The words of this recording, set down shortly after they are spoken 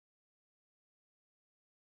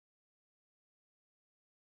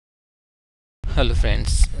Hello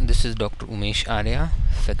friends, this is Dr. Umesh Arya,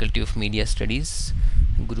 Faculty of Media Studies,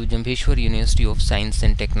 Guru Jambheshwar University of Science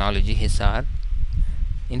and Technology, Hisar.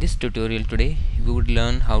 In this tutorial today, we would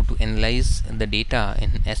learn how to analyze the data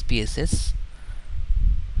in SPSS.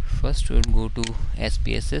 First we would go to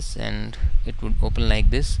SPSS and it would open like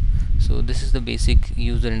this. So this is the basic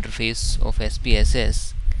user interface of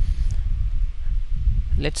SPSS.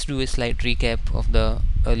 Let's do a slight recap of the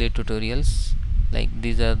earlier tutorials. Like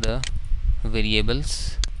these are the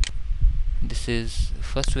variables. This is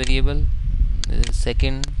first variable,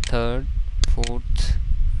 second, third, fourth,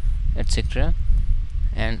 etc.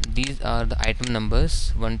 And these are the item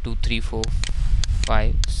numbers 1 2 3 4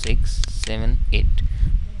 5 6 7 8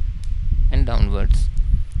 and downwards.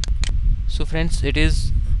 So friends, it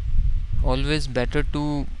is always better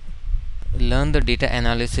to learn the data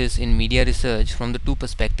analysis in media research from the two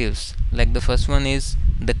perspectives. Like the first one is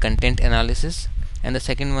the content analysis and the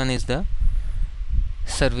second one is the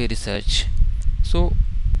survey research. So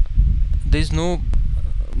there is no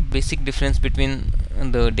basic difference between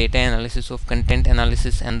the data analysis of content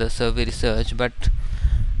analysis and the survey research, but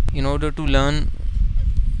in order to learn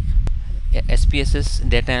SPSS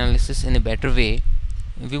data analysis in a better way,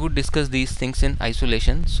 we would discuss these things in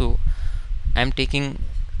isolation. So I am taking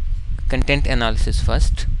content analysis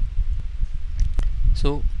first.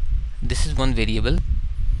 So this is one variable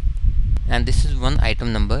and this is one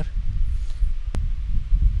item number.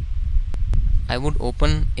 I would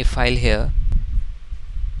open a file here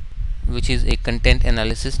which is a content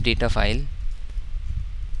analysis data file.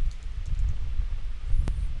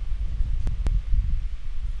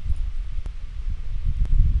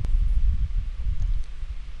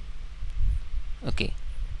 Okay,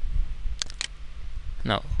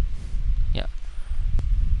 now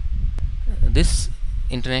this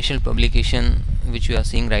international publication which you are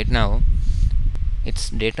seeing right now, its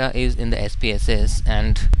data is in the SPSS,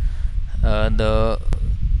 and the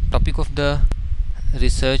topic of the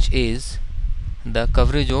research is the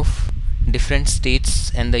coverage of different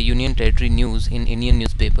states and the union territory news in Indian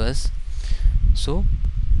newspapers. So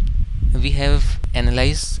we have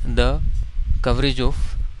analyzed the coverage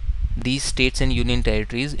of these states and union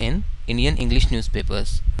territories in Indian English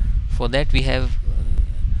newspapers. For that we have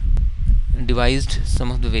devised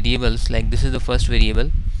some of the variables. Like this is the first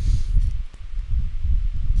variable.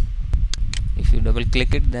 If you double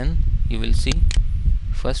click it, then you will see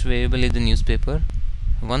first variable is the newspaper.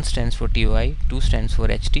 1 stands for TOI, 2 stands for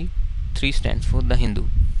HT, 3 stands for the Hindu.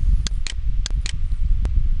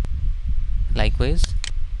 Likewise,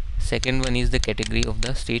 second one is the category of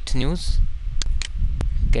the state's news.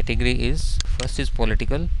 Category is, first is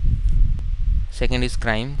political, second is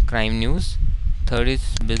crime news, third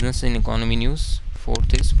is business and economy news,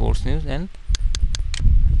 fourth is sports news, and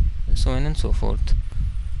so on and so forth.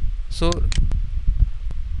 So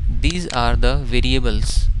these are the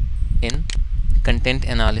variables in content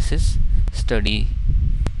analysis study.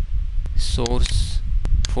 Source,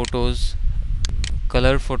 photos,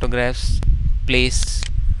 color photographs, place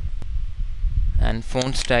and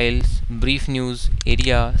font styles, brief news,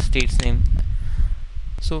 area, state's name.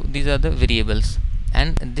 So these are the variables,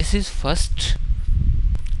 and this is first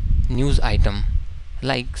news item.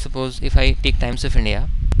 Like suppose if I take Times of India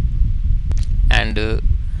and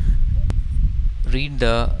read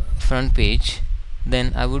the front page,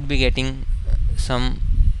 then I would be getting some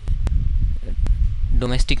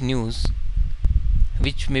domestic news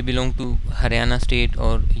which may belong to Haryana state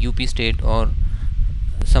or UP state or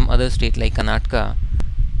some other state like Karnataka.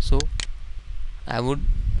 So I would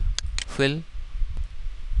fill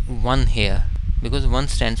 1 here because 1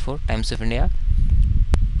 stands for Times of India.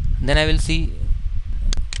 Then I will see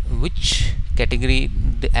which category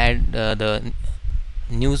the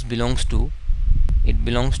news belongs to. It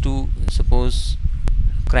belongs to, suppose,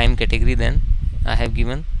 crime category, then I have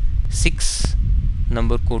given 6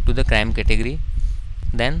 number code to the crime category.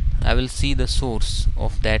 Then I will see the source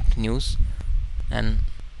of that news and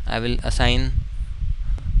I will assign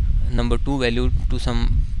number 2 value to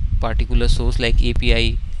some particular source like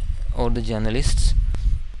API or the journalists,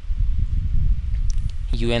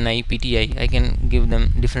 UNI, PTI. I can give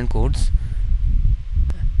them different codes.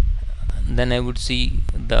 Then I would see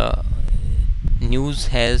the news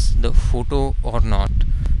has the photo or not.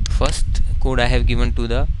 First code I have given to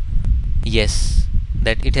the yes,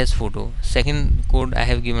 that it has photo. Second code I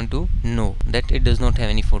have given to no, that it does not have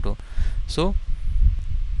any photo. So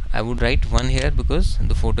I would write 1 here because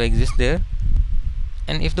the photo exists there,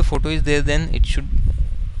 and if the photo is there, then it should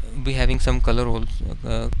be having some color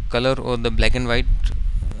also, color or the black and white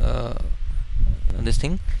this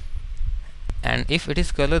thing. And if it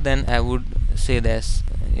is color, then I would say this,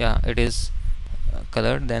 yeah, it is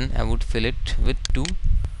colored, then I would fill it with 2,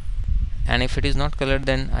 and if it is not colored,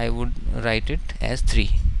 then I would write it as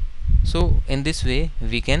 3. So in this way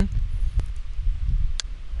we can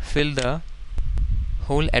fill the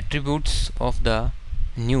whole attributes of the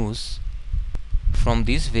news from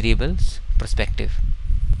these variables perspective.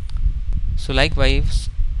 So likewise,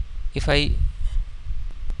 if I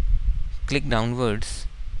click downwards,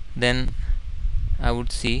 then I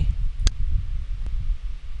would see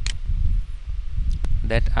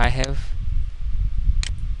that I have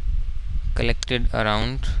collected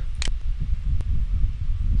around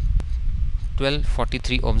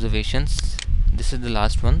 1243 observations. This is the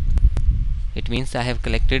last one. It means I have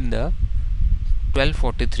collected the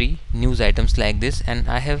 1243 news items like this, and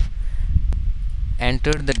I have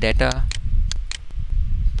entered the data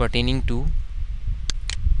pertaining to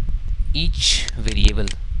each variable.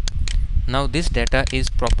 Now this data is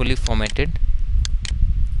properly formatted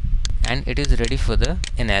and it is ready for the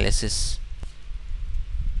analysis.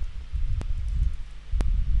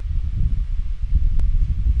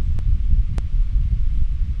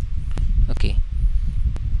 Okay,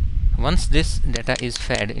 once this data is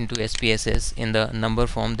fed into SPSS in the number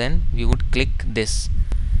form, then we would click this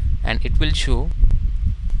and it will show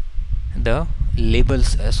the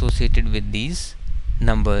labels associated with these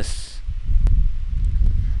numbers.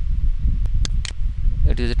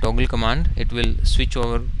 It is a toggle command. It will switch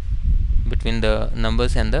over between the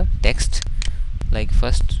numbers and the text. Like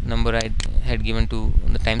first number I had given to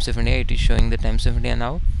the Times of India, it is showing the Times of India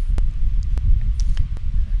now.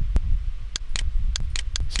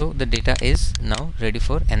 So the data is now ready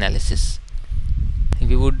for analysis.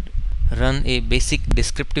 We would run a basic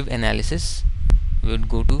descriptive analysis. We would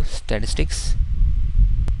go to statistics,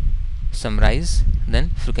 summarize, then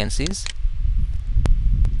frequencies.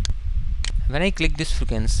 When I click this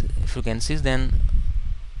frequencies, then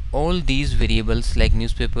all these variables like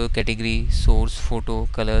newspaper, category, source, photo,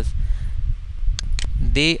 colors,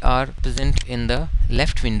 they are present in the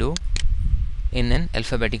left window in an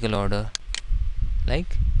alphabetical order.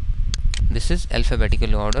 Like this is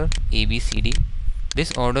alphabetical order A, B, C, D.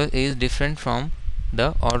 This order is different from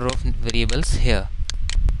the order of variables here.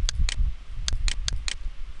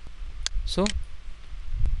 So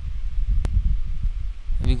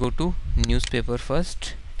we go to newspaper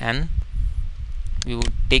first, and we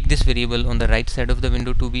would take this variable on the right side of the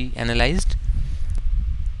window to be analyzed.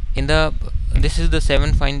 In the this is the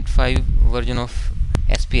 7.5 version of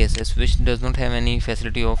SPSS, which does not have any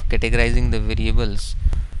facility of categorizing the variables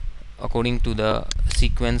according to the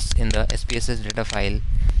sequence in the SPSS data file.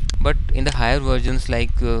 But in the higher versions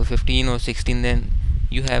like 15 or 16, then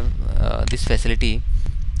you have this facility.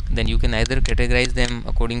 Then you can either categorize them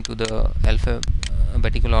according to the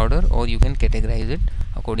alphabetical order, or you can categorize it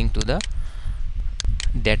according to the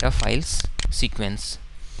data files sequence.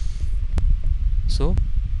 So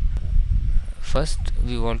first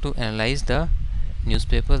we want to analyze the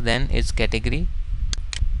newspaper, then its category,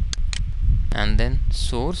 and then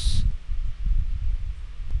source.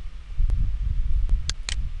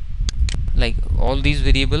 Like all these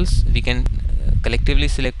variables we can collectively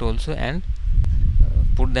select also and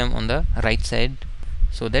put them on the right side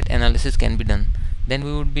so that analysis can be done. Then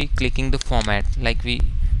we would be clicking the format, like we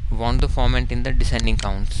want the format in the descending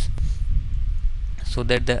counts so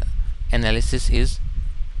that the analysis is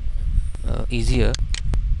easier.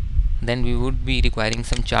 Then we would be requiring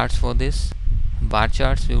some charts for this, bar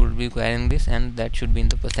charts we would be requiring this, and that should be in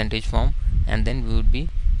the percentage form. And then we would be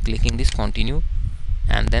clicking this continue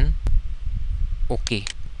and then OK.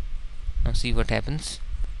 Now see what happens.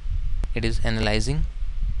 It is analyzing.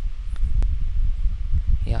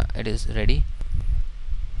 Yeah, it is ready.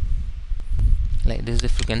 Like this is the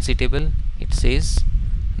frequency table. It says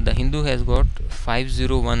the Hindu has got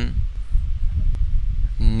 501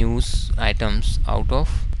 news items out of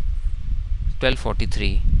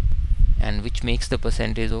 1243, and which makes the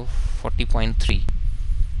percentage of 40.3.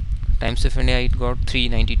 Times of India, it got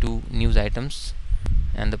 392 news items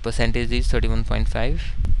and the percentage is 31.5.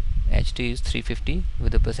 HT is 350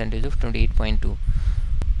 with a percentage of 28.2.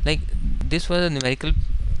 Like this was a numerical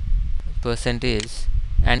percentage,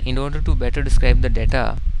 and in order to better describe the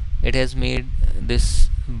data, it has made this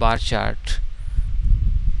bar chart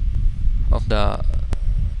of the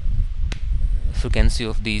frequency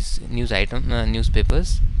of these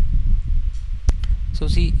newspapers. So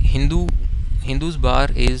see, Hindu's bar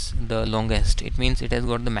is the longest. It means it has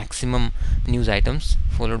got the maximum news items,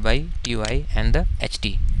 followed by TUI and the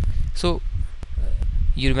HT. So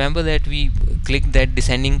you remember that we clicked that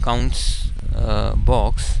descending counts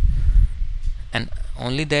box, and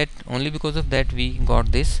only because of that we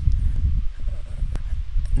got this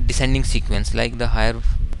descending sequence, like the higher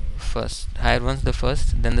ones the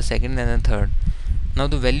first, then the second, then the third. Now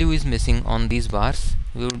the value is missing on these bars.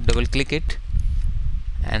 We would double click it,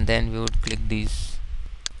 and then we would click these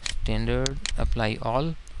standard, apply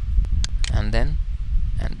all, and then,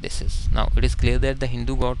 and this is, now it is clear that the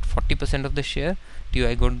Hindu got 40% of the share,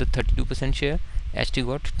 TUI got the 32% share, HT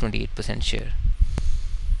got 28% share.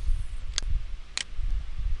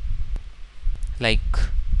 Like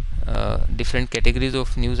different categories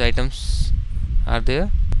of news items are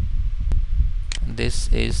there. This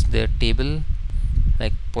is the table.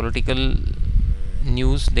 Like political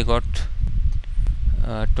news, they got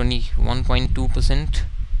 21.2%,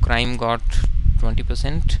 crime got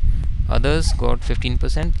 20%, others got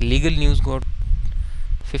 15%, legal news got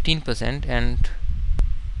 15%, and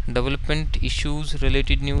development issues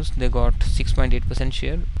related news, they got 6.8%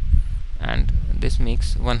 share, and this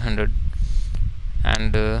makes 100.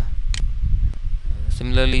 And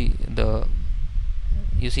similarly, the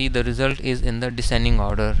you see the result is in the descending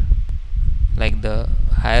order, like the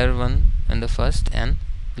higher one and the first, and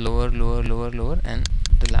lower, and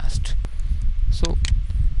the last. So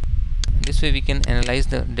this way we can analyze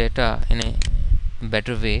the data in a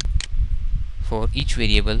better way for each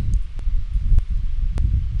variable.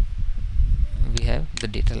 We have the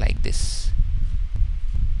data like this.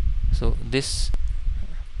 So this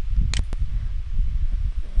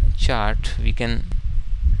chart we can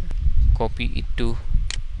copy it to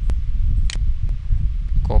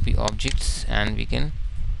copy objects, and we can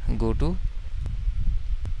go to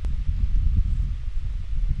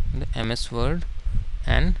the MS Word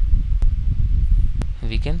and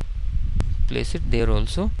we can place it there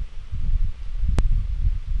also,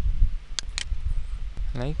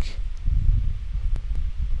 like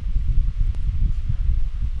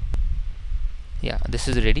yeah, this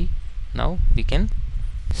is ready. Now we can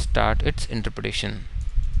start its interpretation.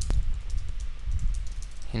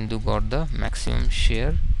 Hindu got the maximum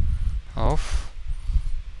share of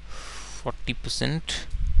 40%,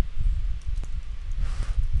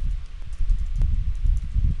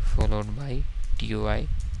 followed by TUI,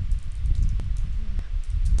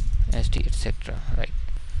 ST, etc. Right.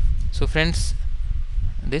 So friends,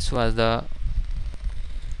 this was the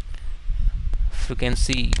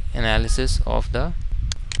frequency analysis of the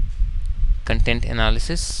content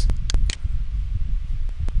analysis,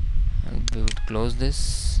 and we would close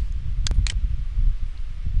this.